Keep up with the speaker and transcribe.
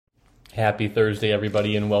Happy Thursday,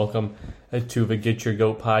 everybody, and welcome to the Get Your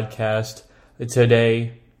Goat podcast.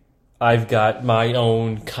 Today, I've got my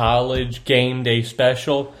own college game day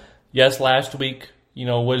special. Yes, last week,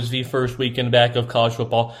 was the first weekend back of college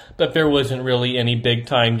football, but there wasn't really any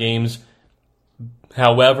big-time games.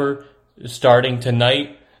 However, starting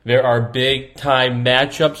tonight, there are big-time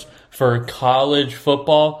matchups for college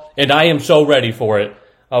football, and I am so ready for it.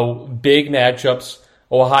 Big matchups.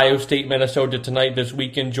 Ohio State, Minnesota tonight, this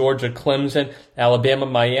weekend, Georgia, Clemson, Alabama,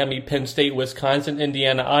 Miami, Penn State, Wisconsin,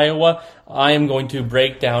 Indiana, Iowa. I am going to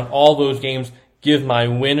break down all those games, give my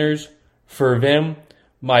winners for them,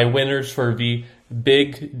 my winners for the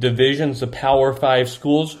big divisions, the Power 5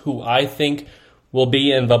 schools, who I think will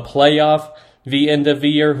be in the playoff the end of the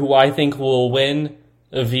year, who I think will win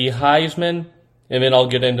the Heisman, and then I'll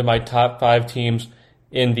get into my top 5 teams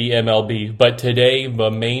in the MLB. But today,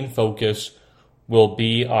 the main focus will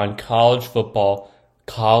be on college football.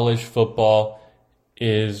 College football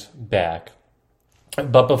is back.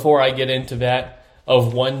 But before I get into that,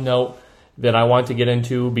 of one note that I want to get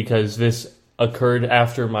into, because this occurred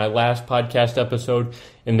after my last podcast episode,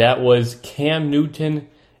 and that was Cam Newton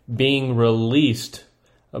being released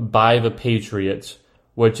by the Patriots,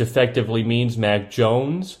 which effectively means Mac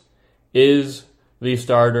Jones is the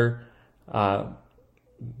starter. Cam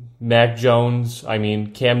Newton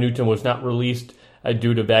was not released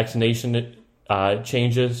due to vaccination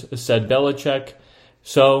changes, said Belichick.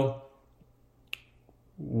 So,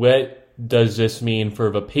 what does this mean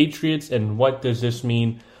for the Patriots, and what does this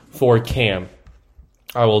mean for Cam?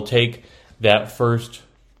 I will take that first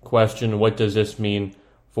question. What does this mean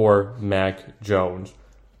for Mac Jones?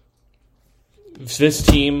 This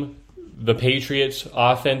team, the Patriots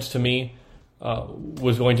offense, to me,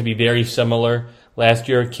 was going to be very similar. Last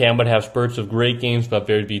year, Cam would have spurts of great games, but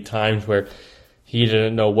there would be times where he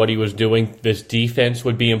didn't know what he was doing. This defense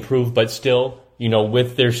would be improved, but still,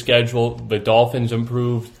 with their schedule, the Dolphins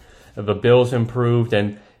improved, the Bills improved,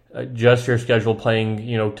 and just your schedule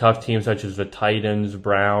playing, tough teams such as the Titans,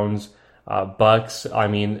 Browns, Bucks.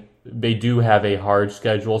 They do have a hard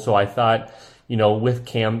schedule. So I thought, with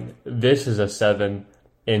Cam, this is a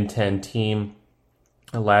 7-10 team.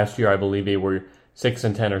 Last year, I believe they were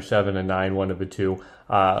 6-10 or 7-9, one of the two,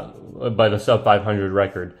 by the sub 500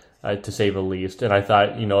 record, to say the least. And I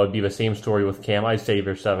thought, it'd be the same story with Cam. I'd say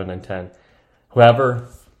they're 7-10. However,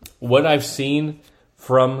 what I've seen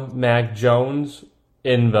from Mac Jones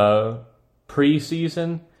in the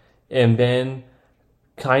preseason, and then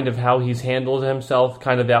kind of how he's handled himself,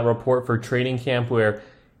 kind of that report for training camp where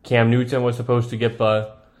Cam Newton was supposed to get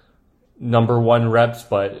the number 1 reps,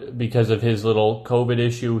 but because of his little COVID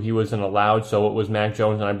issue, he wasn't allowed. So it was Mac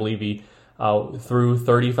Jones, and I believe he threw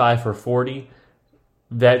 35 for 40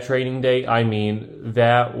 that training day.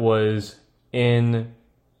 That was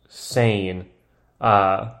insane.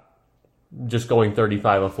 Just going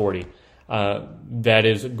 35 of 40. That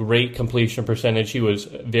is great completion percentage. He was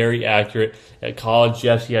very accurate at college.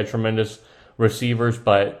 Yes, he had tremendous receivers,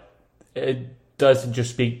 but it doesn't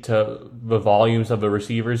just speak to the volumes of the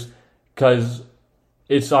receivers, because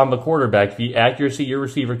it's on the quarterback. The accuracy, your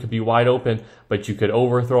receiver could be wide open, but you could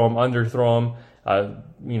overthrow him, underthrow him,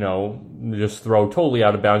 just throw totally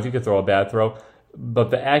out of bounds. You could throw a bad throw.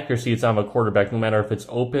 But the accuracy, it's on the quarterback, no matter if it's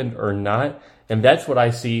open or not. And that's what I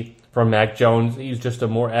see from Mac Jones. He's just a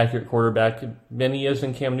more accurate quarterback than he is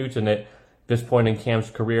in Cam Newton at this point in Cam's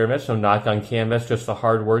career. And that's no knock on Cam. That's just the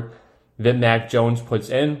hard work that Mac Jones puts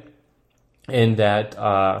in, and that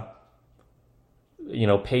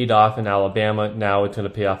paid off in Alabama. Now it's going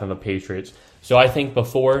to pay off in the Patriots. So I think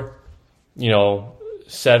before,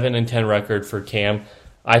 7-10 record for Cam,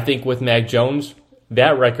 I think with Mac Jones,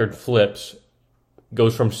 that record flips,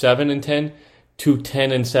 goes from 7-10 to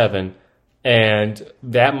 10-7, and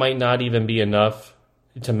that might not even be enough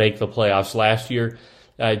to make the playoffs. Last year,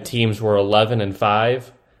 teams were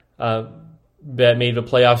 11-5 that made the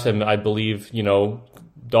playoffs, and I believe,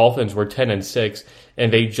 Dolphins were 10-6,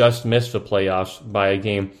 and they just missed the playoffs by a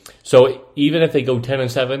game. So even if they go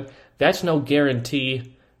 10-7, that's no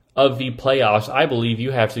guarantee of the playoffs. I believe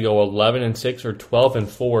you have to go 11-6 or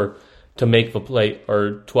 12-4 to make the play,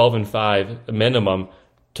 or 12-5 minimum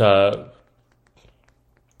to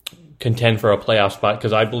contend for a playoff spot.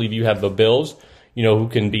 Because I believe you have the Bills, who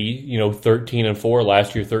can be 13-4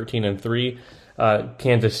 last year, 13-3.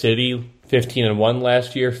 Kansas City 15-1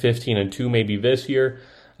 last year, 15-2 maybe this year.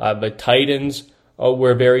 The Titans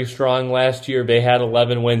were very strong last year. They had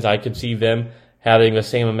 11 wins. I could see them having the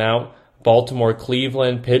same amount. Baltimore,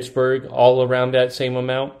 Cleveland, Pittsburgh, all around that same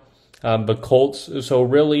amount. The Colts, so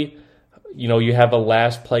really, you have a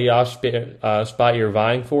last playoff spot you're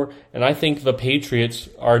vying for. And I think the Patriots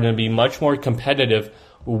are going to be much more competitive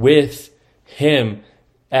with him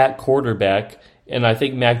at quarterback. And I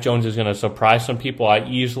think Mac Jones is going to surprise some people. I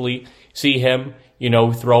easily see him,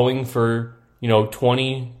 throwing for,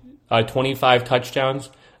 25 touchdowns,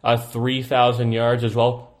 3,000 yards as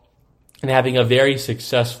well, and having a very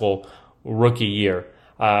successful rookie year.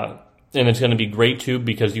 And it's going to be great, too,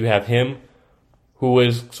 because you have him, who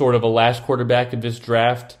is sort of a last quarterback of this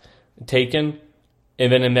draft taken.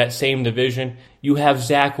 And then in that same division, you have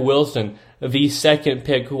Zach Wilson, the second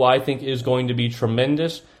pick, who I think is going to be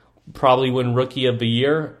tremendous, probably win Rookie of the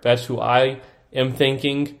Year. That's who I am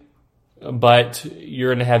thinking. But you're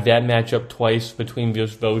going to have that matchup twice between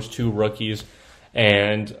those two rookies.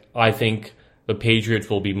 And I think the Patriots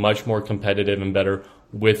will be much more competitive and better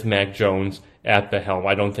with Mac Jones at the helm.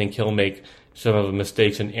 I don't think he'll make some of the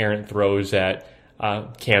mistakes and errant throws that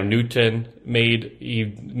Cam Newton made.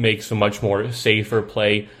 He makes a much more safer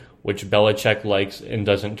play, which Belichick likes, and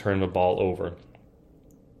doesn't turn the ball over.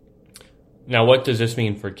 Now, what does this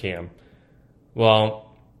mean for Cam?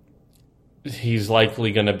 Well, he's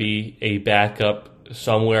likely going to be a backup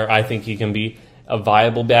somewhere. I think he can be a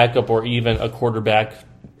viable backup or even a quarterback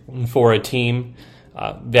for a team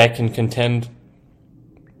that can contend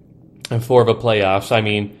for the playoffs. I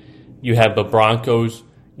mean, you have the Broncos.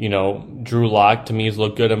 Drew Lock, to me, has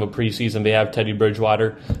looked good in the preseason. They have Teddy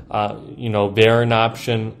Bridgewater. They're an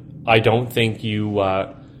option. I don't think you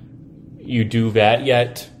do that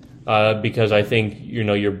yet because I think,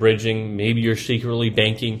 you're bridging. Maybe you're secretly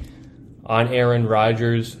banking on Aaron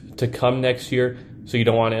Rodgers to come next year, so you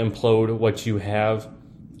don't want to implode what you have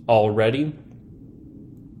already.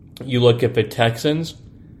 You look at the Texans,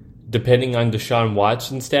 depending on Deshaun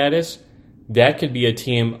Watson's status, that could be a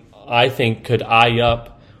team I think could eye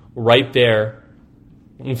up right there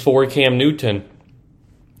for Cam Newton.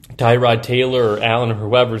 Tyrod Taylor or Allen or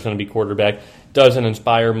whoever's going to be quarterback doesn't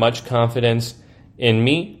inspire much confidence in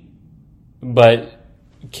me, but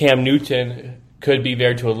Cam Newton could be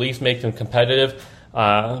there to at least make them competitive.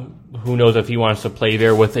 Who knows if he wants to play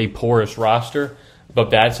there with a porous roster, but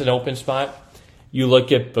that's an open spot. You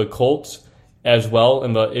look at the Colts as well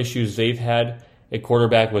and the issues they've had at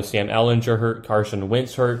quarterback with Sam Ehlinger hurt, Carson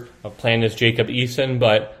Wentz hurt. A plan is Jacob Eason,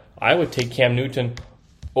 but I would take Cam Newton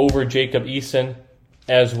over Jacob Eason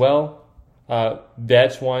as well.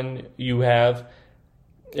 That's one you have.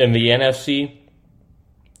 In the NFC,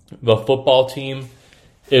 the football team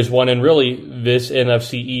is one, and really this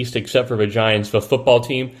NFC East, except for the Giants, the football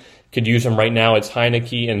team could use them right now. It's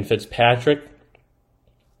Heineke and Fitzpatrick.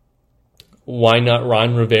 Why not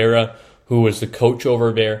Ron Rivera, who was the coach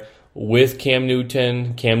over there, with Cam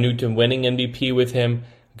Newton winning MVP with him,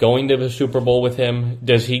 going to the Super Bowl with him?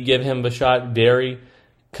 Does he give him the shot? Very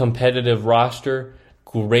competitive roster,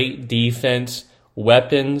 great defense,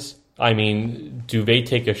 weapons. I mean, do they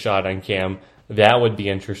take a shot on Cam? That would be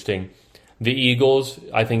interesting. The Eagles,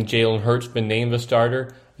 I think Jalen Hurts been named the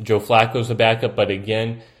starter. Joe Flacco's the backup, but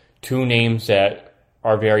again, two names that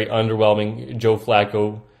are very underwhelming. Joe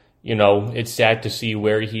Flacco, it's sad to see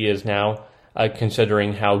where he is now,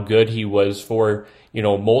 considering how good he was for,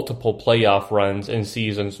 multiple playoff runs and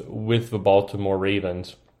seasons with the Baltimore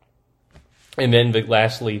Ravens. And then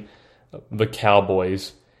lastly, the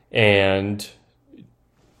Cowboys. And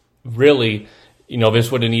really,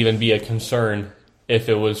 this wouldn't even be a concern if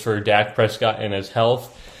it was for Dak Prescott and his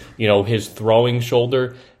health. His throwing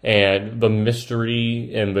shoulder and the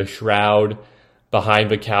mystery and the shroud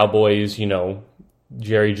behind the Cowboys,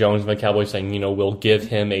 Jerry Jones and the Cowboys saying, we'll give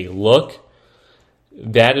him a look.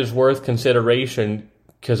 That is worth consideration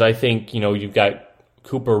because I think, you've got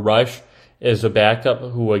Cooper Rush as a backup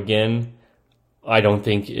who, again, I don't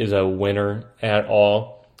think is a winner at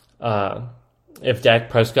all. If Dak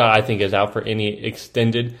Prescott, I think, is out for any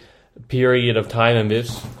extended period of time and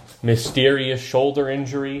this mysterious shoulder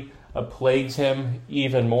injury plagues him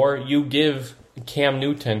even more, you give Cam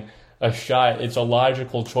Newton a shot. It's a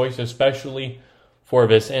logical choice, especially for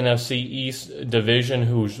this NFC East division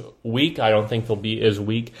who's weak. I don't think they'll be as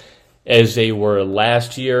weak as they were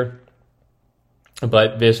last year.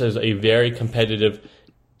 But this is a very competitive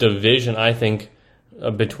division, I think,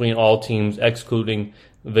 between all teams, excluding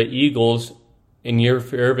the Eagles. And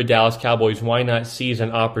for the Dallas Cowboys, why not seize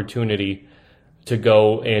an opportunity to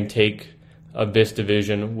go and take this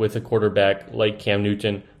division with a quarterback like Cam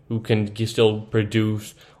Newton who can still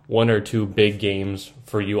produce one or two big games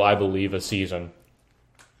for you, I believe, a season.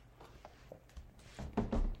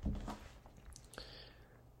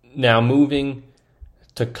 Now, moving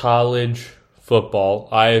to college football,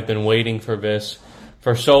 I have been waiting for this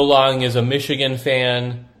for so long as a Michigan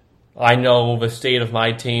fan. I know the state of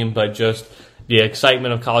my team, but just the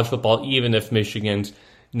excitement of college football, even if Michigan's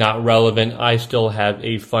not relevant, I still have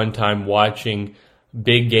a fun time watching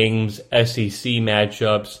big games, SEC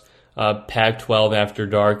matchups, Pac-12 after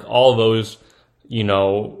dark. All those,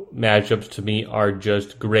 matchups to me are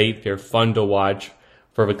just great. They're fun to watch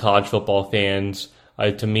for the college football fans.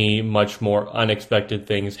 To me, much more unexpected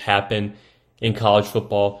things happen in college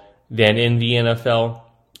football than in the NFL,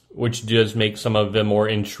 which does make some of them more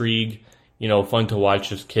intrigue, fun to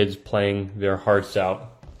watch as kids playing their hearts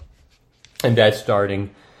out. And that's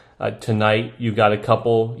starting tonight. You've got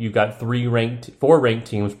four ranked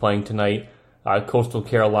teams playing tonight. Coastal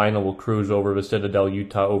Carolina will cruise over the Citadel,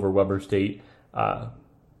 Utah over Weber State,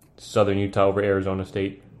 Southern Utah over Arizona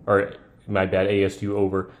State, or my bad, ASU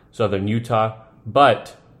over Southern Utah.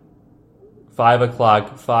 But 5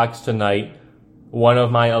 o'clock, Fox tonight, one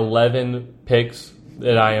of my 11 picks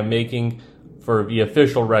that I am making for the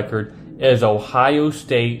official record is Ohio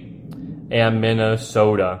State and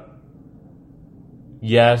Minnesota.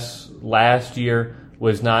 Yes, last year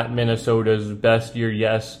was not Minnesota's best year,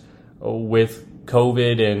 yes, with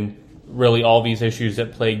COVID and really all these issues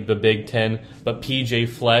that plagued the Big Ten. But PJ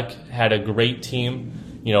Fleck had a great team,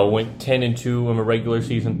 went 10-2 in the regular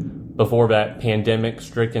season before that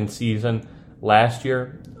pandemic-stricken season last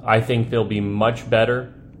year. I think they'll be much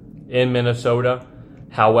better in Minnesota.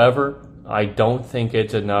 However, I don't think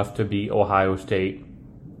it's enough to beat Ohio State.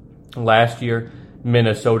 Last year,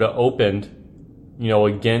 Minnesota opened,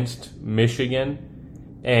 against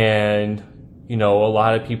Michigan, and, a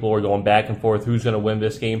lot of people were going back and forth who's going to win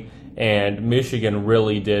this game, and Michigan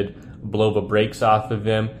really did blow the brakes off of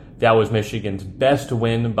them. That was Michigan's best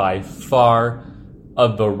win by far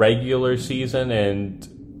of the regular season, and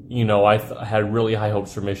I had really high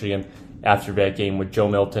hopes for Michigan after that game with Joe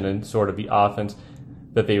Milton and sort of the offense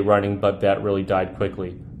that they were running, but that really died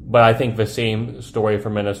quickly. But I think the same story for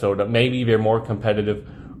Minnesota. Maybe they're more competitive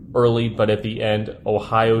early, but at the end,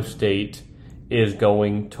 Ohio State is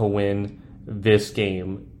going to win this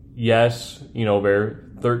game. Yes, they're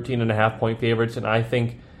 13.5-point favorites, and I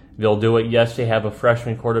think they'll do it. Yes, they have a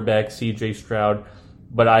freshman quarterback, C.J. Stroud,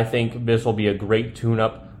 but I think this will be a great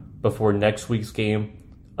tune-up before next week's game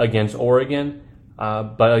against Oregon.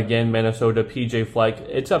 But again, Minnesota, PJ Fleck,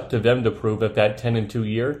 it's up to them to prove if that 10-2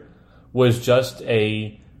 year was just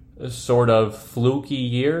a sort of fluky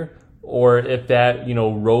year, or if that,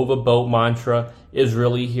 row the boat mantra is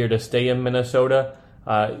really here to stay in Minnesota.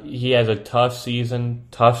 He has a tough season,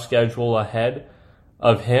 tough schedule ahead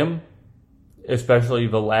of him, especially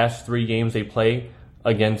the last 3 games they play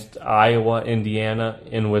against Iowa, Indiana,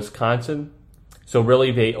 and Wisconsin. So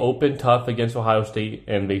really, they open tough against Ohio State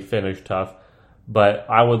and they finish tough. But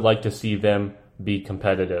I would like to see them be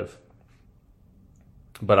competitive.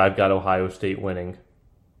 But I've got Ohio State winning.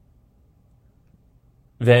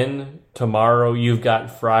 Then tomorrow you've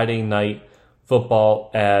got Friday night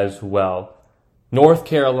football as well. North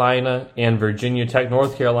Carolina and Virginia Tech.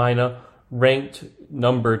 North Carolina ranked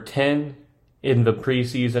number 10 in the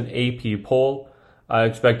preseason AP poll.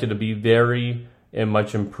 Expected to be very and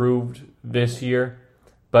much improved this year.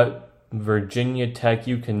 But Virginia Tech,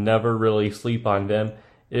 you can never really sleep on them,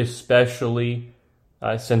 especially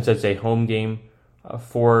since it's a home game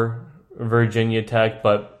for Virginia Tech.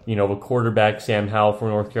 But, the quarterback, Sam Howell from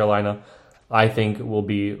North Carolina, I think will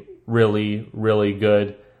be really, really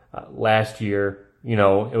good. Last year,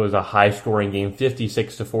 it was a high-scoring game,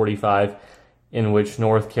 56-45, in which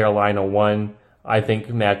North Carolina won. I think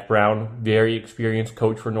Mack Brown, very experienced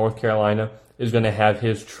coach for North Carolina, is going to have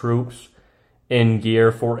his troops in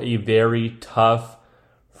gear for a very tough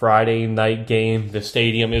Friday night game. The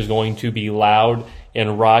stadium is going to be loud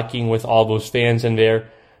and rocking with all those fans in there.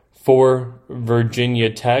 For Virginia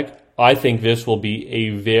Tech, I think this will be a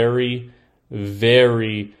very,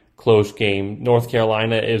 very close game. North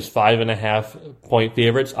Carolina is 5.5-point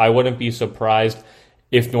favorites. I wouldn't be surprised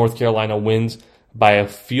if North Carolina wins by a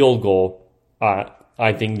field goal.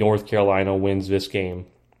 I think North Carolina wins this game.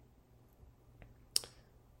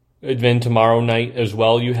 Then tomorrow night as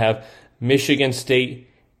well, you have Michigan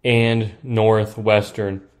State and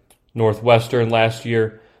Northwestern. Northwestern last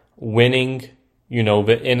year winning,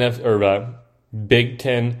 the Big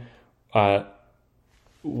Ten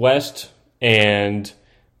West, and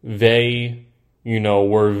they,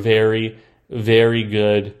 were very, very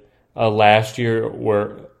good last year.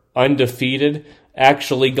 Were undefeated,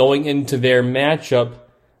 actually going into their matchup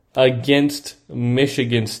against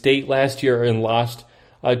Michigan State last year and lost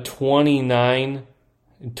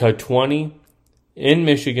 29-20 in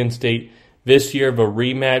Michigan State. This year, the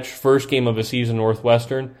rematch, first game of the season,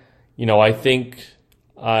 Northwestern. I think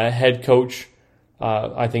head coach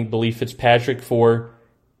I believe Fitzpatrick for,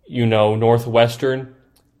 Northwestern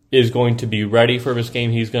is going to be ready for this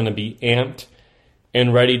game. He's going to be amped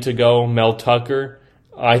and ready to go. Mel Tucker,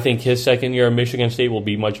 I think his second year at Michigan State will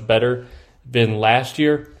be much better than last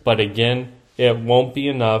year. But again, it won't be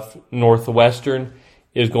enough. Northwestern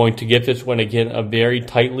is going to get this one again, a very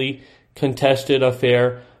tightly contested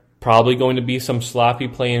affair. Probably going to be some sloppy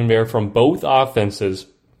play in there from both offenses.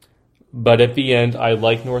 But at the end, I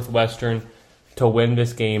like Northwestern to win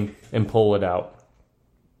this game and pull it out.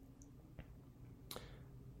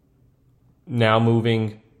 Now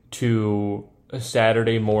moving to a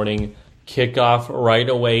Saturday morning kickoff right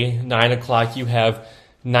away, 9 o'clock. You have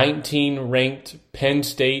 19-ranked Penn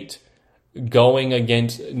State going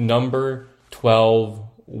against number 12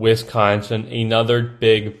 Wisconsin. Another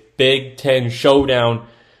big Big Ten showdown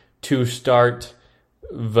to start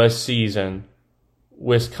the season.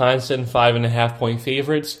 Wisconsin 5.5-point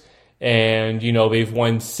favorites, and they've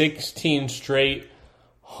won 16 straight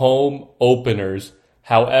home openers.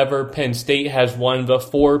 However, Penn State has won the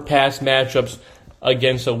 4 past matchups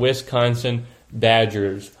against the Wisconsin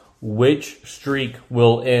Badgers. Which streak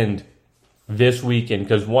will end this weekend?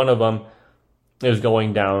 Because one of them is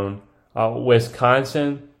going down.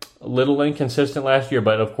 Wisconsin, a little inconsistent last year,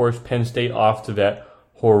 but of course Penn State off to that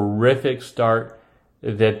horrific start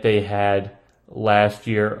that they had last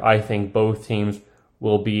year. I think both teams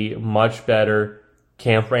will be much better.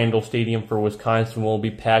 Camp Randall Stadium for Wisconsin will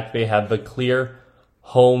be packed. They have the clear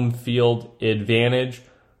home field advantage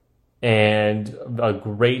and a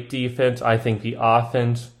great defense. I think the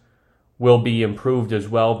offense will be improved as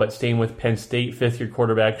well, but staying with Penn State, fifth-year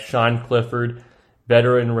quarterback Sean Clifford,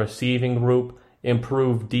 veteran receiving group,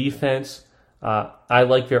 improved defense. I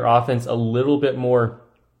like their offense a little bit more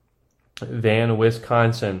than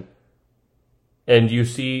Wisconsin. And you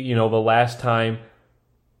see, the last time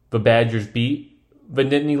the Badgers beat the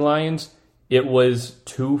Nittany Lions, it was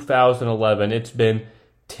 2011. It's been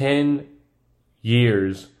 10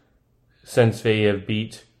 years since they have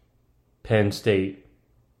beat Penn State.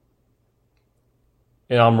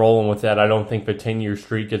 And I'm rolling with that. I don't think the 10-year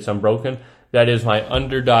streak gets unbroken. That is my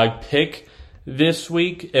underdog pick this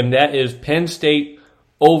week, and that is Penn State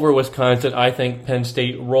over Wisconsin. I think Penn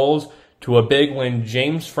State rolls to a big win.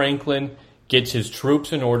 James Franklin gets his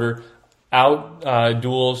troops in order,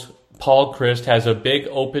 out-duels Paul Chryst, has a big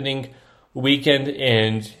opening weekend,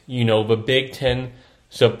 and, the Big Ten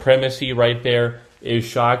supremacy right there is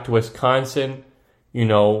shocked. Wisconsin,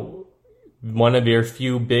 one of their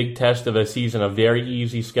few big tests of the season, a very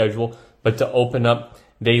easy schedule, but to open up,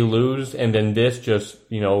 they lose, and then this just,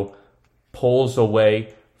 pulls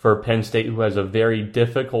away for Penn State, who has a very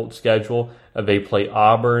difficult schedule. They play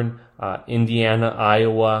Auburn, Indiana,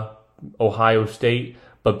 Iowa, Ohio State,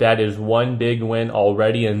 but that is one big win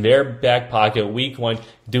already in their back pocket week 1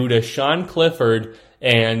 due to Sean Clifford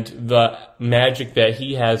and the magic that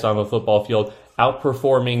he has on the football field,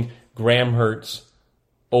 outperforming Graham Mertz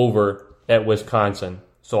over at Wisconsin.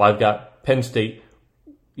 So I've got Penn State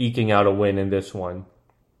eking out a win in this one.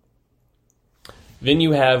 Then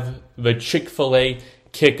you have the Chick-fil-A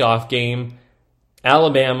kickoff game,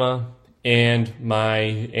 Alabama and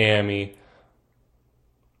Miami.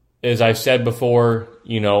 As I said before,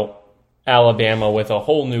 Alabama with a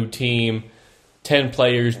whole new team, 10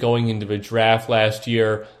 players going into the draft last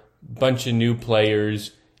year, bunch of new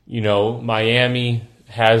players. Miami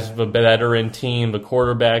has the veteran team, the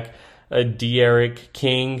quarterback, D'Eriq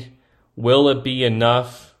King. Will it be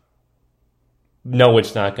enough? No,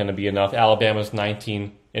 it's not going to be enough. Alabama's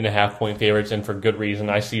 19.5-point favorites, and for good reason.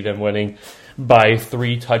 I see them winning by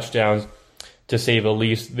 3 touchdowns, to say the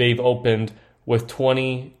least. They've opened with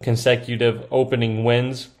 20 consecutive opening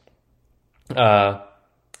wins. And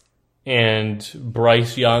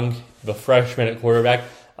Bryce Young, the freshman at quarterback,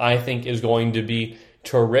 I think is going to be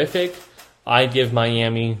terrific. I give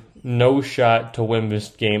Miami no shot to win this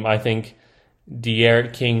game. I think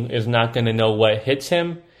D'Eriq King is not going to know what hits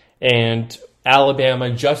him. And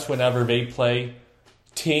Alabama, just whenever they play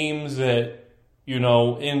teams that,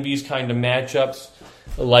 in these kind of matchups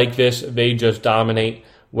like this, they just dominate,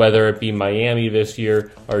 whether it be Miami this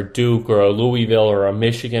year or Duke or a Louisville or a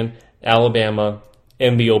Michigan. Alabama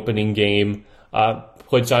in the opening game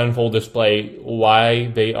puts on full display why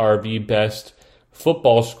they are the best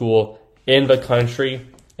football school in the country,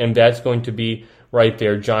 and that's going to be right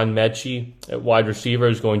there. John Mechie at wide receiver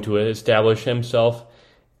is going to establish himself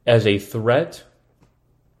as a threat,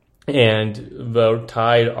 and the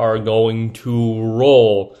Tide are going to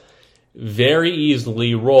roll, very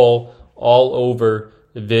easily roll all over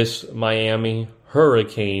this Miami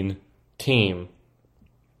Hurricane team.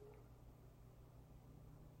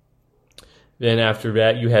 Then after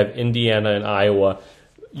that, you have Indiana and Iowa.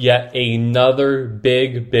 Yet another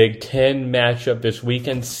big Big Ten matchup this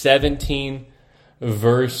weekend, 17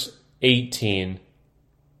 versus 18.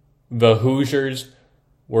 The Hoosiers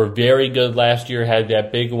were very good last year, had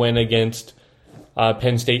that big win against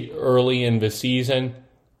Penn State early in the season.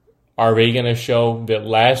 Are they going to show that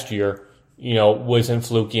last year, wasn't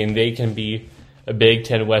fluky and they can be a Big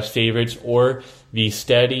Ten West favorites, or the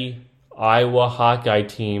steady Iowa Hawkeye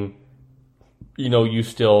team, you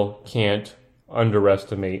still can't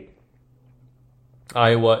underestimate.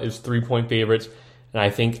 Iowa is 3-point favorites, and I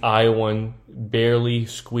think Iowa barely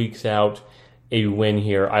squeaks out a win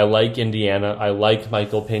here. I like Indiana. I like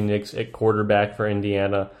Michael Penix at quarterback for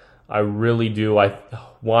Indiana. I really do. I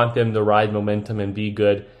want them to ride momentum and be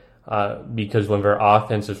good because when their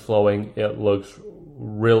offense is flowing, it looks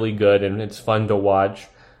really good and it's fun to watch.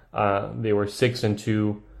 They were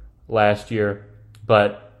 6-2 last year,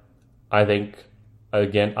 but I think,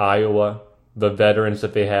 again, Iowa, the veterans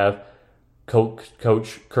that they have, Coach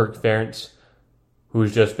Kirk Ferentz,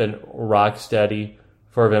 who's just been rock steady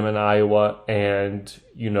for them in Iowa, and,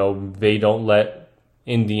 they don't let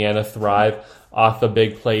Indiana thrive off the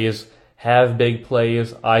big plays, have big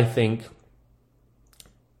plays. I think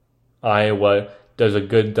Iowa does a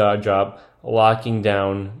good job locking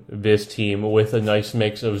down this team with a nice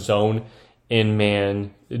mix of zone and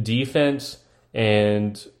man defense,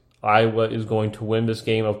 and Iowa is going to win this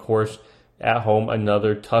game, of course, at home,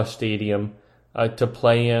 another tough stadium to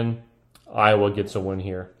play in. Iowa gets a win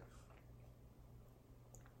here.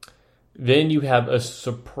 Then you have a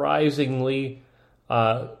surprisingly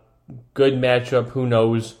good matchup. Who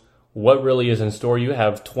knows what really is in store? You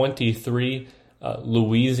have 23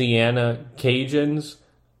 Louisiana Cajuns,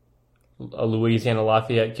 Louisiana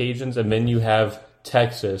Lafayette Cajuns, and then you have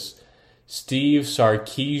Texas. Steve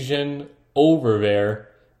Sarkisian over there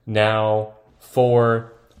now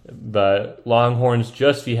for the Longhorns,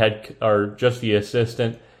 just the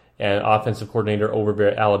assistant and offensive coordinator over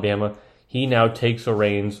there at Alabama. He now takes the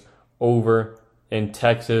reins over in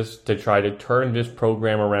Texas to try to turn this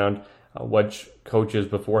program around, which coaches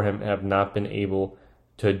before him have not been able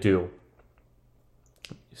to do.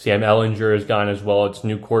 Sam Ehlinger is gone as well. It's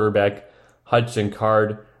new quarterback Hudson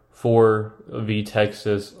Card for the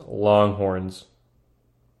Texas Longhorns.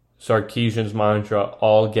 Sarkisian's mantra,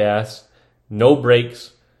 all gas, no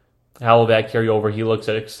brakes. How will that carry over? He looks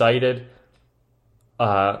excited.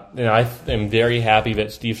 And I am very happy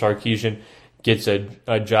that Steve Sarkisian gets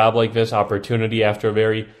a job like this, opportunity after a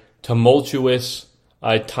very tumultuous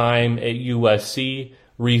time at USC,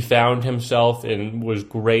 refound himself and was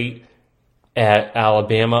great at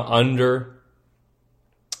Alabama under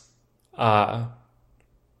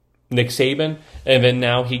Nick Saban. And then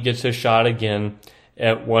now he gets a shot again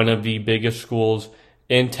at one of the biggest schools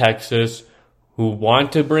in Texas, who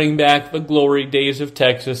want to bring back the glory days of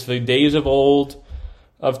Texas, the days of old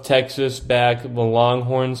of Texas back, the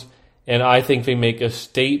Longhorns. And I think they make a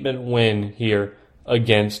statement win here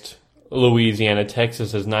against Louisiana.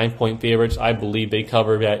 Texas is 9-point favorites. I believe they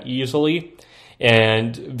cover that easily.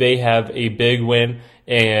 And they have a big win.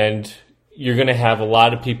 And you're going to have a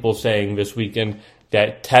lot of people saying this weekend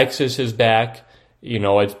that Texas is back.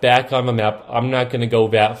 It's back on the map. I'm not going to go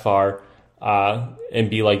that far and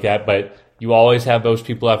be like that. But you always have those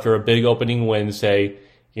people after a big opening win say,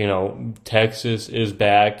 Texas is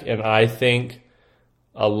back. And I think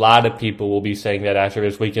a lot of people will be saying that after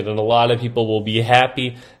this weekend, and a lot of people will be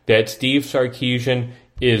happy that Steve Sarkisian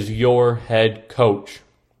is your head coach.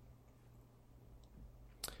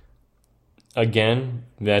 Again,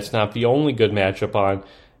 that's not the only good matchup on.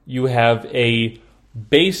 You have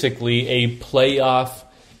basically a playoff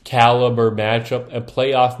caliber matchup, a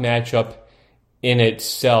playoff matchup in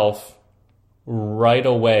itself right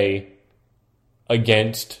away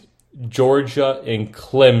against Georgia and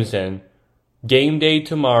Clemson. Game day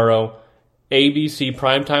tomorrow, ABC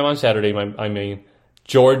primetime on Saturday,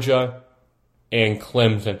 Georgia and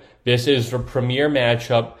Clemson. This is the premier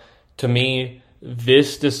matchup. To me,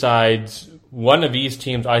 this decides one of these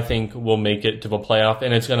teams, I think, will make it to the playoff,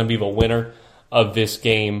 and it's going to be the winner of this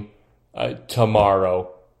game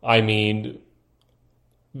tomorrow. There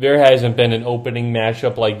hasn't been an opening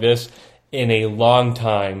matchup like this in a long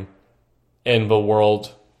time in the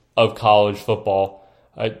world of college football.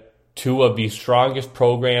 Two of the strongest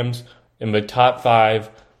programs in the top 5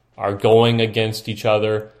 are going against each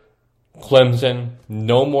other. Clemson,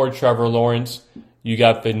 no more Trevor Lawrence. You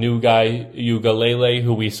got the new guy, Ugalele,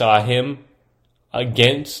 who we saw him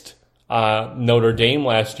against Notre Dame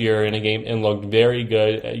last year in a game and looked very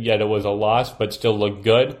good, yet it was a loss, but still looked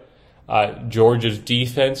good. Georgia's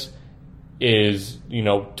defense is,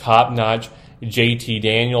 top-notch. JT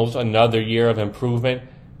Daniels, another year of improvement.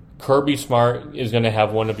 Kirby Smart is going to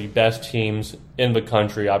have one of the best teams in the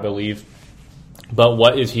country, I believe. But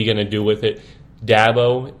what is he going to do with it?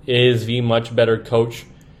 Dabo is the much better coach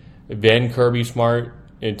than Kirby Smart.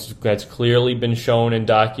 That's clearly been shown and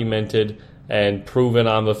documented and proven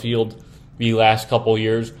on the field the last couple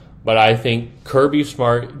years. But I think Kirby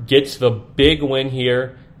Smart gets the big win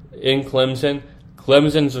here in Clemson.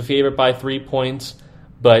 Clemson's a favorite by 3 points,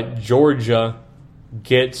 but Georgia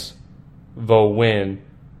gets the win.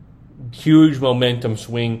 Huge momentum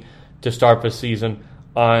swing to start the season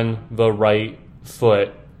on the right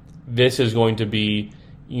foot. This is going to be,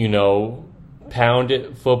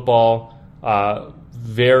 pounded football,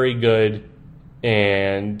 very good,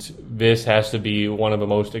 and this has to be one of the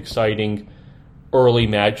most exciting early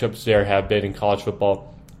matchups there have been in college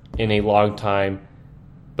football in a long time.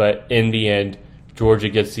 But in the end, Georgia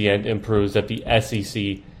gets the end and proves that the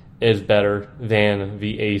SEC is better than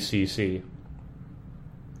the ACC.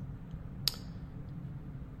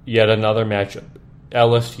 Yet another matchup.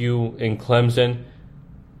 LSU and Clemson.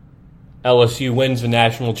 LSU wins the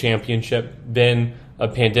national championship, then a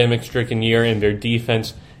pandemic-stricken year, and their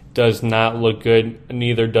defense does not look good.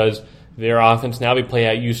 Neither does their offense. Now we play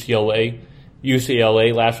at UCLA.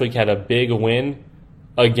 UCLA last week had a big win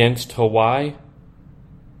against Hawaii,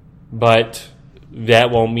 but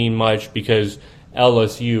that won't mean much because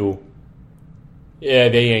LSU,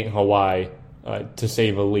 they ain't Hawaii, to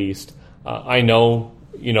say the least. I know,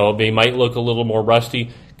 they might look a little more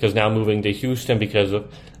rusty because now moving to Houston because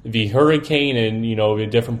of the hurricane and, the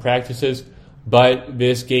different practices. But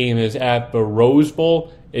this game is at the Rose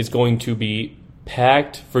Bowl. It's going to be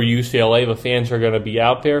packed for UCLA. The fans are going to be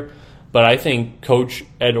out there. But I think Coach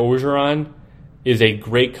Ed Orgeron is a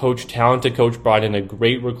great coach, talented coach, brought in a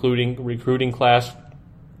great recruiting class.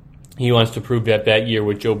 He wants to prove that year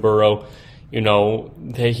with Joe Burrow,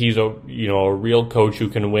 that he's a real coach who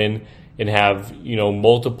can win and have,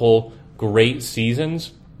 multiple great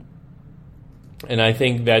seasons. And I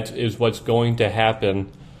think that is what's going to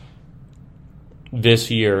happen this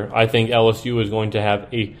year. I think LSU is going to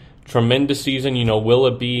have a tremendous season. Will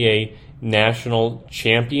it be a national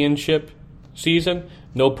championship season?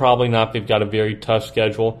 No, probably not. They've got a very tough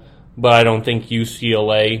schedule. But I don't think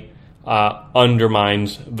UCLA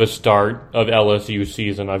undermines the start of LSU's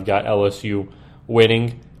season. I've got LSU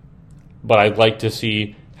winning. But I'd like to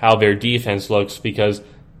see how their defense looks because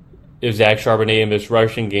if Zach Charbonnet in this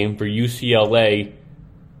rushing game for UCLA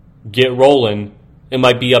get rolling, it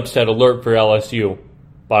might be upset alert for LSU.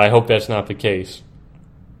 But I hope that's not the case.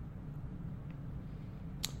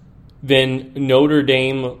 Then Notre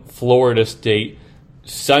Dame, Florida State,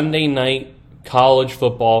 Sunday night college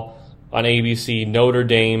football on ABC. Notre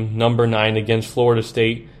Dame, number 9 against Florida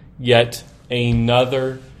State. Yet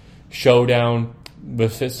another showdown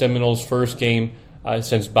with Seminoles' first game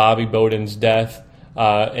since Bobby Bowden's death.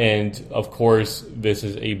 And, of course, this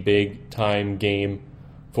is a big-time game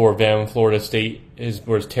for them. Florida State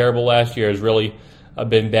was terrible last year, has really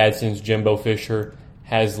been bad since Jimbo Fisher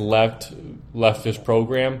has left this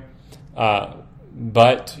program.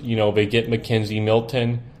 But, they get Mackenzie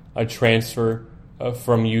Milton, a transfer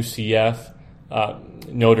from UCF.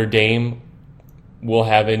 Notre Dame will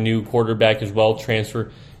have a new quarterback as well,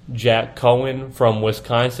 transfer Jack Cohen from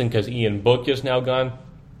Wisconsin because Ian Book is now gone.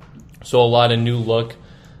 So a lot of new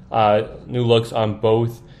looks on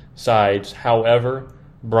both sides. However,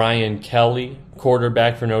 Brian Kelly,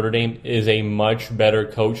 quarterback for Notre Dame, is a much better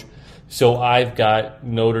coach. So I've got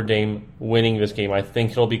Notre Dame winning this game. I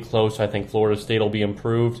think it'll be close. I think Florida State will be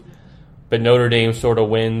improved. But Notre Dame sort of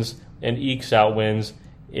wins and ekes out wins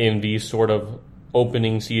in these sort of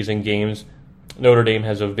opening season games. Notre Dame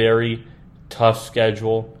has a very tough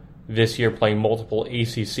schedule this year, playing multiple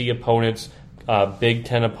ACC opponents, Big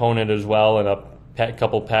Ten opponent as well, and a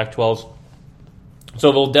couple Pac-12s.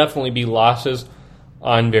 So there'll definitely be losses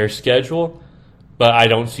on their schedule, but I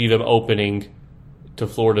don't see them opening to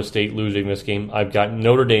Florida State losing this game. I've got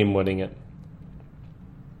Notre Dame winning it.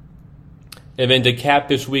 And then to cap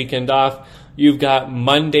this weekend off, you've got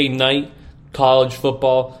Monday night college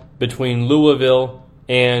football between Louisville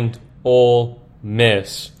and Ole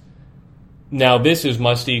Miss. Now, this is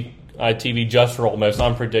must-see TV just for Ole Miss.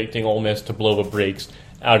 I'm predicting Ole Miss to blow the brakes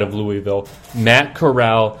out of Louisville. Matt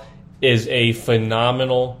Corral is a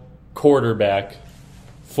phenomenal quarterback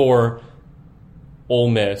for Ole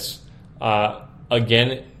Miss.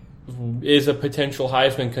 Again, is a potential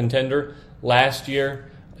Heisman contender. Last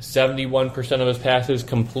year, 71% of his passes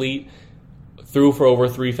complete, threw for over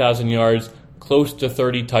 3,000 yards, close to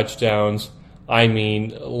 30 touchdowns. I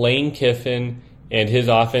mean, Lane Kiffin And his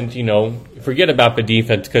offense, forget about the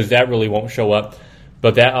defense because that really won't show up.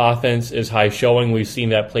 But that offense is high showing. We've seen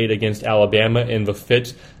that played against Alabama in the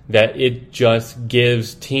fits that it just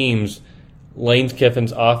gives teams. Lane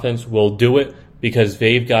Kiffin's offense will do it because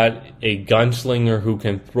they've got a gunslinger who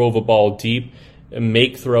can throw the ball deep and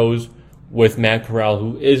make throws with Matt Corral,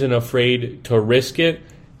 who isn't afraid to risk it.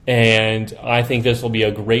 And I think this will be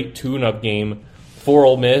a great tune-up game for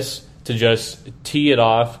Ole Miss to just tee it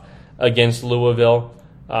off against Louisville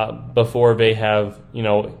before they have,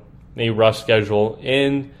 a rough schedule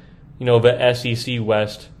in, the SEC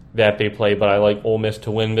West that they play. But I like Ole Miss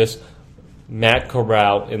to win this. Matt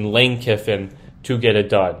Corral and Lane Kiffin to get it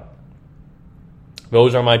done.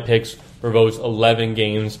 Those are my picks for those 11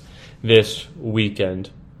 games this weekend.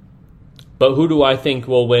 But who do I think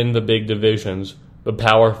will win the big divisions, the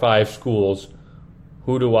Power 5 schools?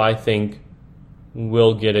 Who do I think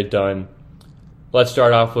will get it done? Let's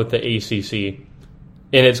start off with the ACC,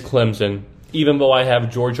 and it's Clemson. Even though I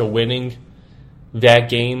have Georgia winning that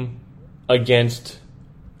game against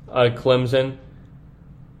Clemson,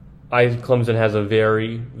 Clemson has a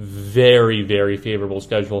very, very, very favorable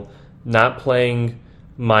schedule. Not playing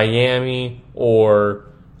Miami or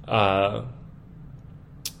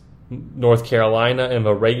North Carolina in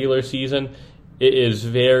the regular season, it is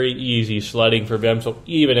very easy sledding for them. So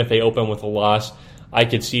even if they open with a loss, I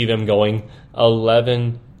could see them going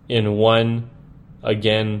 11-1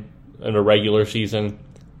 again in a regular season.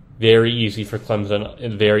 Very easy for Clemson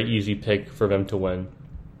and very easy pick for them to win.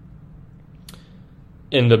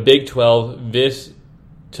 In the Big 12, this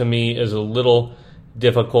to me is a little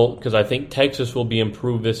difficult because I think Texas will be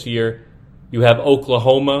improved this year. You have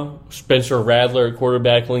Oklahoma, Spencer Rattler at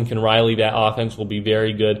quarterback, Lincoln Riley. That offense will be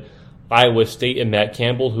very good. Iowa State and Matt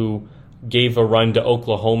Campbell, who gave a run to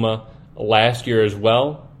Oklahoma last year as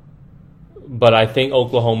well. But I think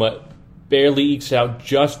Oklahoma barely ekes out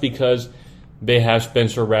just because they have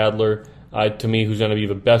Spencer Rattler, to me, who's going to be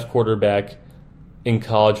the best quarterback in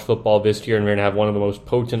college football this year, and we're going to have one of the most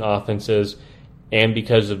potent offenses. And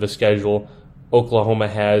because of the schedule Oklahoma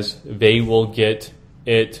has, they will get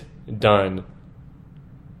it done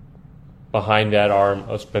behind that arm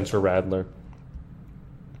of Spencer Rattler.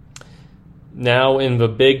 Now in the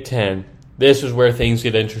Big Ten, this is where things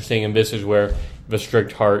get interesting, and this is where the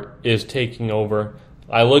strict heart is taking over.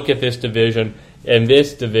 I look at this division, and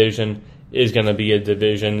this division is going to be a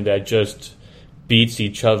division that just beats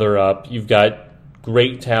each other up. You've got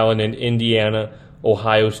great talent in Indiana,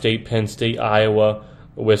 Ohio State, Penn State, Iowa,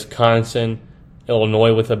 Wisconsin,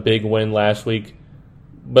 Illinois with a big win last week.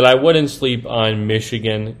 But I wouldn't sleep on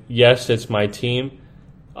Michigan. Yes, it's my team.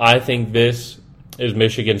 I think this is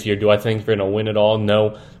Michigan's year. Do I think they're going to win it all?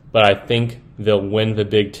 No. But I think they'll win the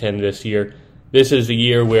Big Ten this year. This is a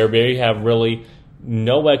year where they have really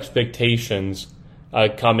no expectations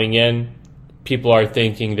coming in. People are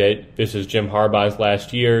thinking that this is Jim Harbaugh's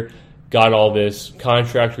last year, got all this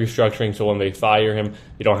contract restructuring, so when they fire him,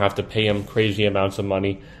 you don't have to pay him crazy amounts of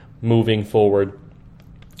money moving forward.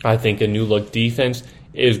 I think a new-look defense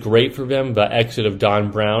is great for them. The exit of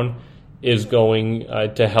Don Brown is going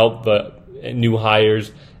to help the new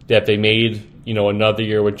hires that they made, another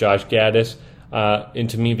year with Josh Gaddis. And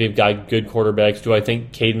to me, they've got good quarterbacks. Do I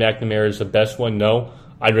think Cade McNamara is the best one? No.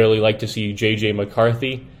 I'd really like to see J.J.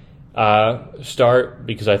 McCarthy start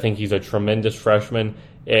because I think he's a tremendous freshman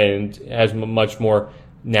and has much more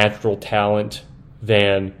natural talent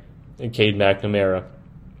than Cade McNamara.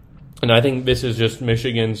 And I think this is just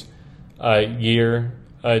Michigan's year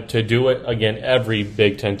to do it. Again, every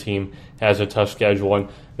Big Ten team has a tough schedule, and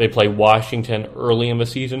they play Washington early in the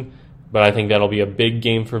season, but I think that'll be a big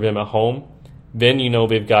game for them at home. Then,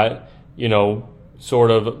 they've got, their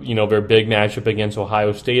big matchup against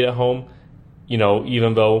Ohio State at home.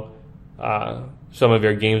 Even though some of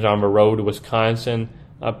their games are on the road, Wisconsin,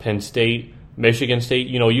 Penn State, Michigan State,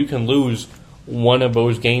 you can lose one of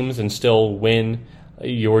those games and still win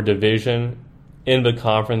your division in the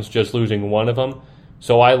conference, just losing one of them.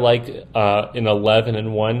 So I like an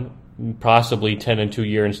 11-1, possibly 10-2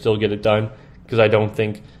 year and still get it done because I don't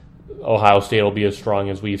think Ohio State will be as strong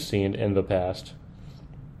as we've seen in the past.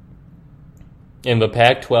 In the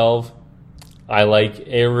Pac-12, I like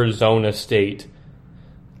Arizona State.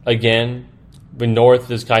 Again, the North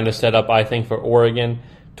is kind of set up, I think, for Oregon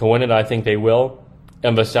to win it. I think they will.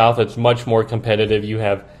 In the South, it's much more competitive. You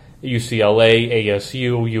have UCLA,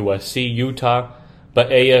 ASU, USC, Utah. But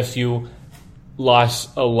ASU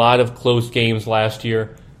lost a lot of close games last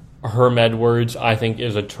year. Herm Edwards, I think,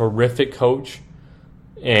 is a terrific coach.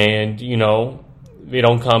 And, they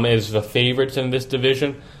don't come as the favorites in this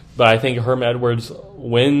division. But I think Herm Edwards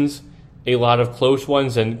wins a lot of close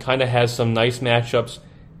ones and kind of has some nice matchups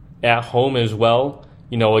at home as well,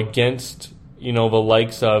 against, the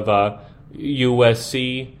likes of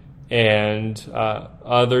USC and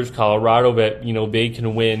others, Colorado, that, they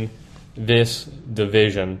can win this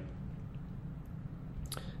division.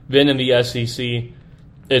 Then in the SEC,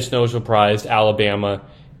 it's no surprise Alabama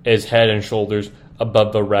is head and shoulders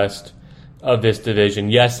above the rest of this division.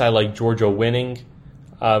 Yes, I like Georgia winning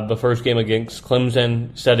the first game against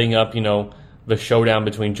Clemson, setting up, the showdown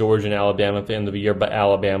between Georgia and Alabama at the end of the year, but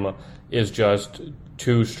Alabama is just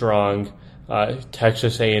too strong.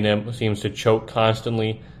 Texas A&M seems to choke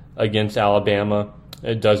constantly against Alabama.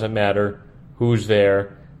 It doesn't matter who's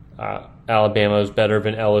there. Alabama is better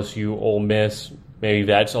than LSU, Ole Miss. Maybe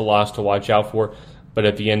that's a loss to watch out for, but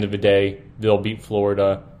at the end of the day, they'll beat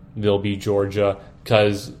Florida, they'll beat Georgia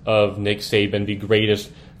because of Nick Saban, the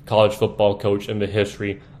greatest college football coach in the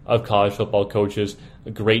history of college football coaches. A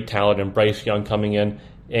great talent in Bryce Young coming in,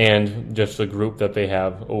 and just the group that they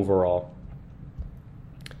have overall.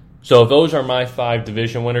 So those are my 5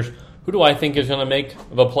 division winners. Who do I think is going to make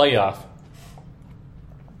the playoff?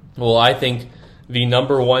 Well, I think the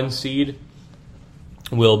number 1 seed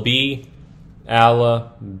will be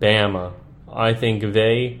Alabama. I think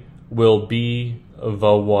they will be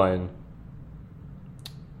the 1.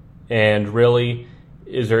 And really,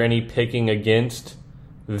 is there any picking against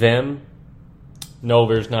them? No,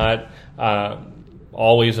 there's not.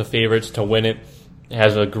 Always the favorites to win it.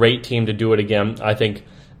 Has a great team to do it again. I think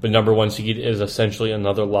the number 1 seed is essentially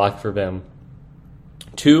another lock for them.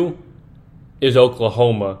 2 is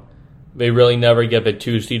Oklahoma. They really never get the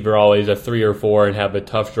 2 seed. They're always a 3 or 4 and have a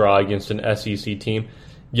tough draw against an SEC team.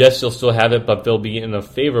 Yes, they'll still have it, but they'll be in a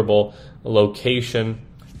favorable location.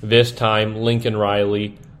 This time, Lincoln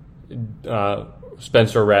Riley,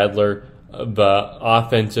 Spencer Rattler, the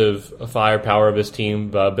offensive firepower of his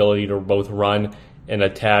team, the ability to both run and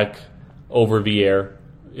attack over the air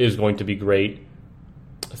is going to be great.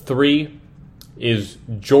 3 is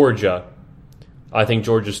Georgia. I think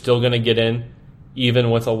Georgia's still going to get in,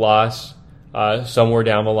 even with a loss somewhere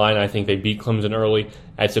down the line. I think they beat Clemson early.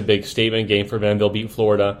 That's a big statement game for them. They'll beat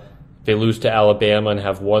Florida. If they lose to Alabama and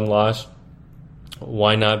have 1 loss,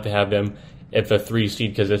 why not have them at the 3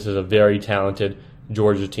 seed? Because this is a very talented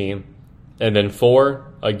Georgia team. And then 4,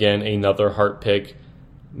 again, another heart pick,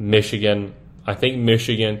 Michigan. I think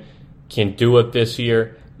Michigan can do it this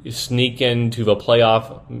year, sneak into the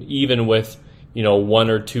playoff, even with 1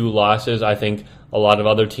 or 2 losses. I think a lot of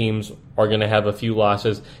other teams are going to have a few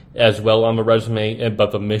losses as well on the resume,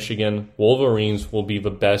 but the Michigan Wolverines will be the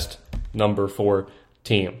best number 4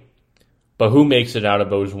 team. But who makes it out of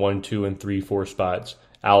those 1, 2, and 3, 4 spots?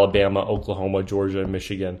 Alabama, Oklahoma, Georgia, and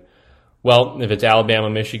Michigan. Well, if it's Alabama,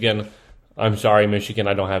 Michigan, I'm sorry, Michigan,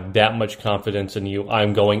 I don't have that much confidence in you.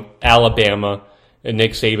 I'm going Alabama and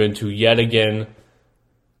Nick Saban to yet again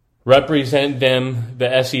represent them,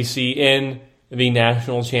 the SEC, in the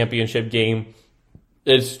national championship game.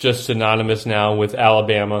 It's just synonymous now with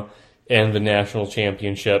Alabama and the national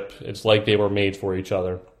championship. It's like they were made for each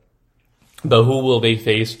other. But who will they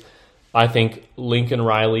face? I think Lincoln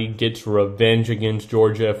Riley gets revenge against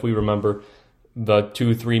Georgia. If we remember the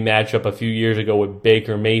 2-3 matchup a few years ago with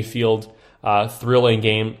Baker Mayfield, thrilling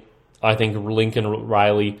game. I think Lincoln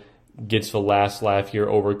Riley gets the last laugh here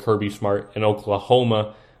over Kirby Smart, and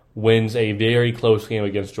Oklahoma wins a very close game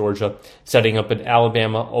against Georgia, setting up an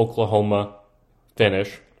Alabama-Oklahoma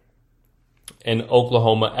finish. And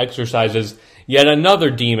Oklahoma exercises yet another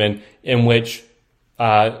demon in which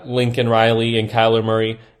Lincoln Riley and Kyler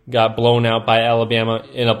Murray got blown out by Alabama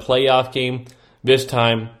in a playoff game. This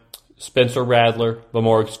time, Spencer Rattler, the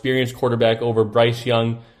more experienced quarterback over Bryce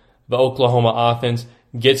Young, the Oklahoma offense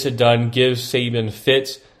gets it done, gives Saban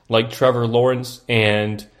fits like Trevor Lawrence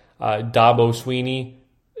and Dabo Swinney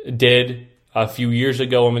did a few years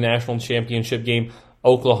ago in the national championship game.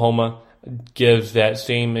 Oklahoma gives that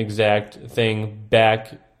same exact thing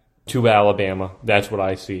back to Alabama. That's what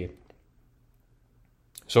I see.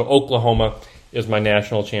 So Oklahoma is my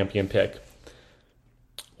national champion pick.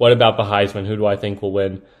 What about the Heisman? Who do I think will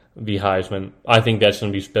win the Heisman? I think that's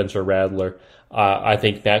going to be Spencer Rattler. I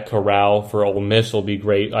think Matt Corral for Ole Miss will be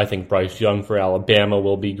great. I think Bryce Young for Alabama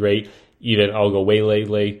will be great. Even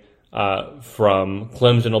Ogunleye from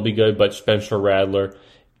Clemson will be good, but Spencer Rattler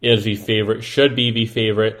is the favorite, should be the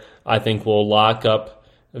favorite. I think we'll lock up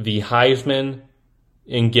the Heisman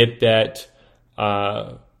and get that,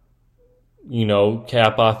 cap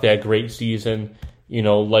off that great season,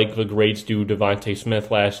 like the greats do. Devontae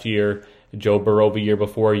Smith last year, Joe Burrow the year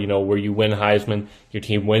before, where you win Heisman, your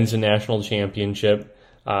team wins the national championship.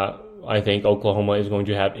 I think Oklahoma is going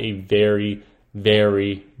to have a very,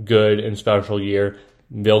 very good and special year.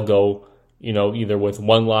 They'll go, either with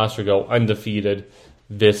one loss or go undefeated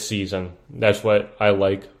this season. That's what I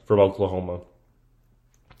like from Oklahoma.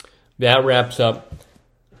 That wraps up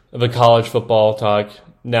the college football talk.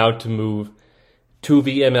 Now to move to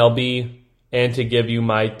the MLB and to give you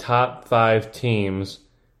my top 5 teams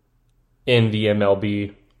in the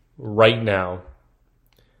MLB right now.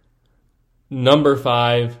 Number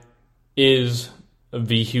 5 is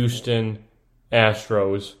the Houston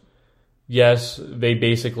Astros. Yes, they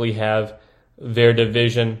basically have their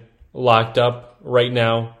division locked up right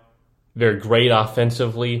now. They're great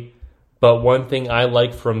offensively, but one thing I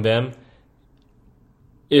like from them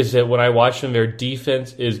is that when I watch them, their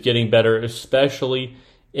defense is getting better, especially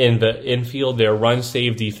in the infield. Their run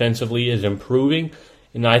save defensively is improving,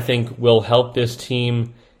 and I think will help this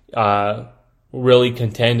team really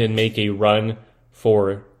contend and make a run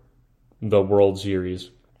for the World Series.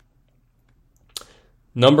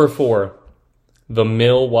 Number 4, the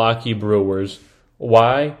Milwaukee Brewers.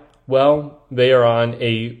 Why? Well, they are on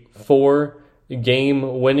a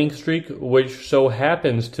 4-game winning streak, which so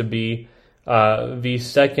happens to be the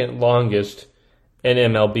second longest in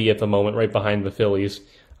MLB at the moment, right behind the Phillies.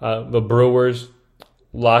 The Brewers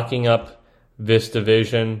locking up this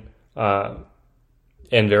division, and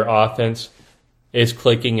their offense is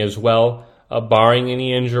clicking as well. Barring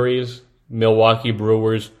any injuries, Milwaukee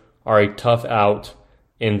Brewers are a tough out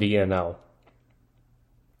in the NL.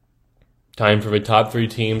 Time for the top 3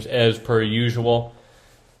 teams as per usual.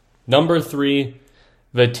 Number 3,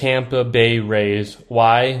 the Tampa Bay Rays.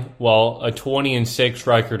 Why? Well, a 20-6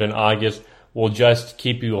 record in August will just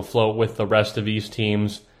keep you afloat with the rest of these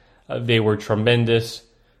teams. They were tremendous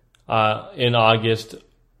in August.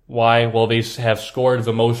 Why? Well, they have scored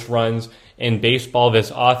the most runs in baseball.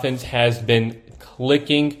 This offense has been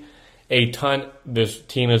clicking a ton. This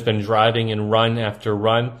team has been driving in run after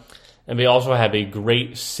run. And they also have a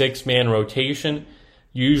great 6-man rotation.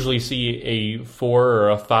 You usually see a 4 or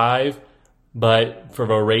a 5, but for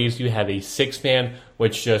the Rays, you have a 6-man,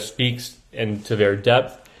 which just speaks into their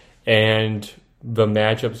depth and the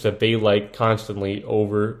matchups that they like constantly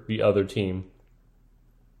over the other team.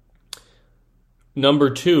 Number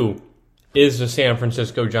 2 is the San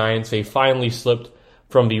Francisco Giants. They finally slipped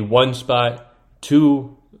from the 1 spot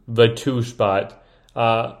to the 2 spot.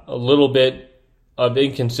 A little bit of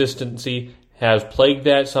inconsistency has plagued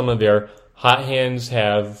that. Some of their hot hands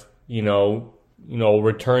have,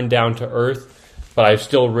 returned down to earth, but I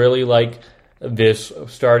still really like this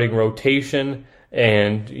starting rotation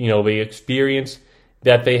and, the experience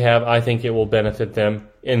that they have. I think it will benefit them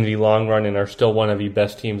in the long run and are still one of the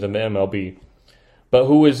best teams in the MLB. But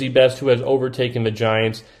who is the best? Who has overtaken the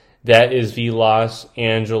Giants? That is the Los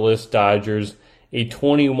Angeles Dodgers. A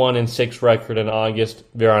 21-6 record in August.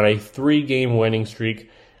 They're on a 3-game winning streak.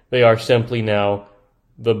 They are simply now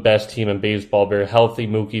the best team in baseball. They're healthy.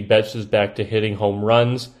 Mookie Betts is back to hitting home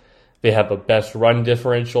runs. They have the best run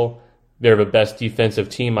differential. They're the best defensive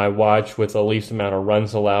team I watch with the least amount of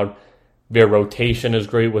runs allowed. Their rotation is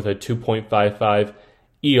great with a 2.55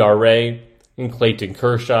 ERA. And Clayton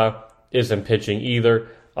Kershaw isn't pitching either.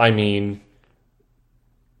 I mean,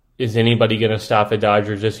 is anybody going to stop the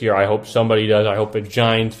Dodgers this year? I hope somebody does. I hope the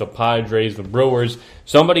Giants, the Padres, the Brewers,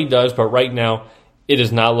 somebody does. But right now, it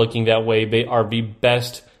is not looking that way. They are the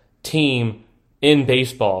best team in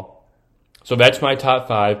baseball. So that's my top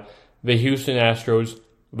 5. The Houston Astros,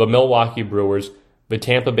 the Milwaukee Brewers, the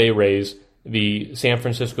Tampa Bay Rays, the San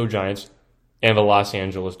Francisco Giants, and the Los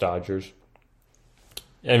Angeles Dodgers.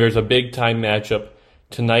 And there's a big-time matchup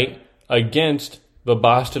tonight against the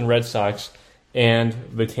Boston Red Sox and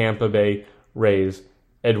the Tampa Bay Rays.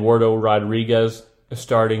 Eduardo Rodriguez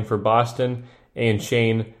starting for Boston and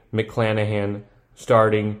Shane McClanahan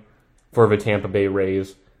starting for the Tampa Bay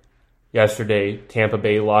Rays. Yesterday, Tampa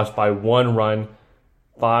Bay lost by 1 run,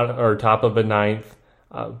 top of the 9th,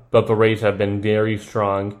 but the Rays have been very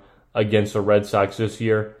strong against the Red Sox this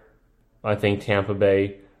year. I think Tampa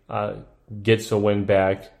Bay gets a win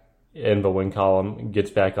back in the win column,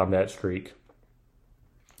 gets back on that streak.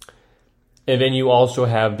 And then you also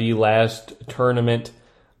have the last tournament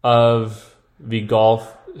of the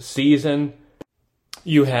golf season.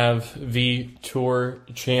 You have the Tour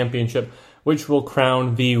Championship, which will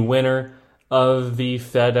crown the winner of the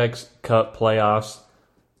FedEx Cup playoffs.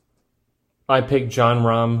 I picked Jon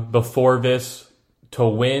Rahm before this to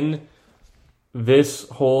win this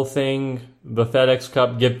whole thing, the FedEx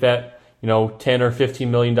Cup, get that, $10 or $15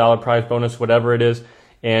 million prize bonus, whatever it is.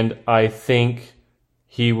 And I think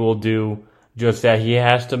he will do just that. He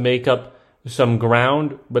has to make up some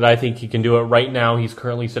ground, but I think he can do it right now. He's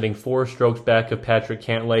currently sitting 4 strokes back of Patrick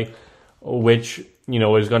Cantlay which,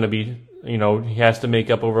 is going to be, he has to make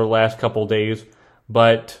up over the last couple days.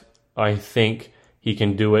 But I think he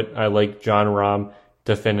can do it. I like Jon Rahm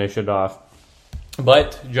to finish it off.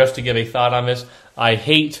 But just to give a thought on this, I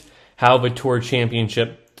hate how the Tour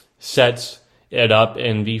Championship sets it up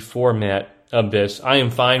in the format of this. I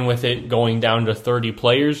am fine with it going down to 30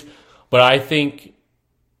 players, but I think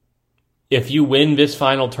if you win this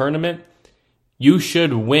final tournament, you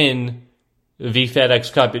should win the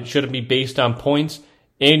FedEx Cup. It shouldn't be based on points,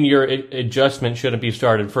 and your adjustment shouldn't be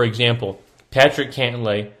started. For example, Patrick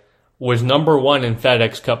Cantlay was number 1 in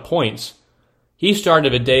FedEx Cup points. He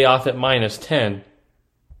started a day off at -10.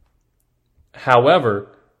 However,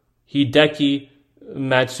 Hideki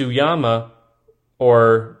Matsuyama,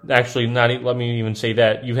 or actually, let me even say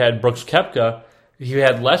that, you had Brooks Koepka, he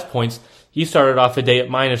had less points. He started off a day at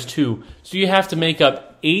 -2. So you have to make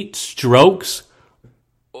up 8 strokes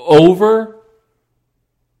over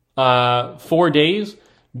 4 days.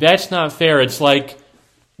 That's not fair. It's like,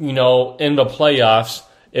 in the playoffs,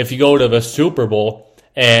 if you go to the Super Bowl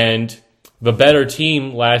and the better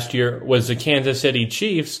team last year was the Kansas City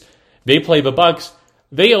Chiefs, they play the Bucks,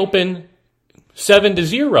 they open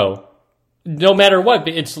 7-0. No matter what,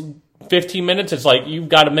 it's 15 minutes, it's like you've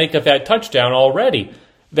got to make up that touchdown already.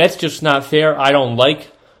 That's just not fair. I don't like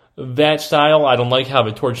that style. I don't like how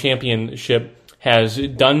the Tour Championship has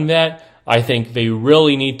done that. I think they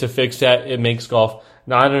really need to fix that. It makes golf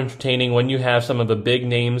not entertaining when you have some of the big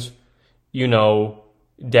names,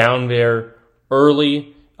 down there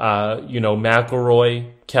early, McIlroy,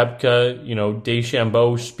 Koepka,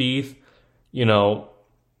 DeChambeau, Spieth,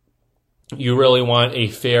 you really want a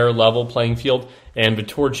fair, level playing field, and the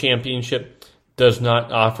Tour Championship does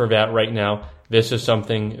not offer that right now. This is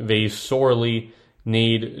something they sorely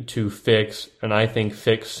need to fix, and I think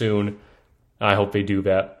fix soon. I hope they do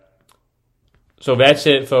that. So that's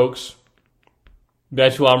it, folks.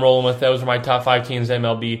 That's who I'm rolling with. Those are my top 5 teams in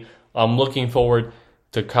MLB. I'm looking forward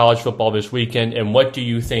to college football this weekend. And what do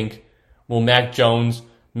you think? Will Mac Jones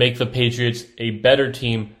make the Patriots a better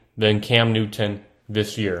team than Cam Newton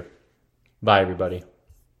this year? Bye, everybody.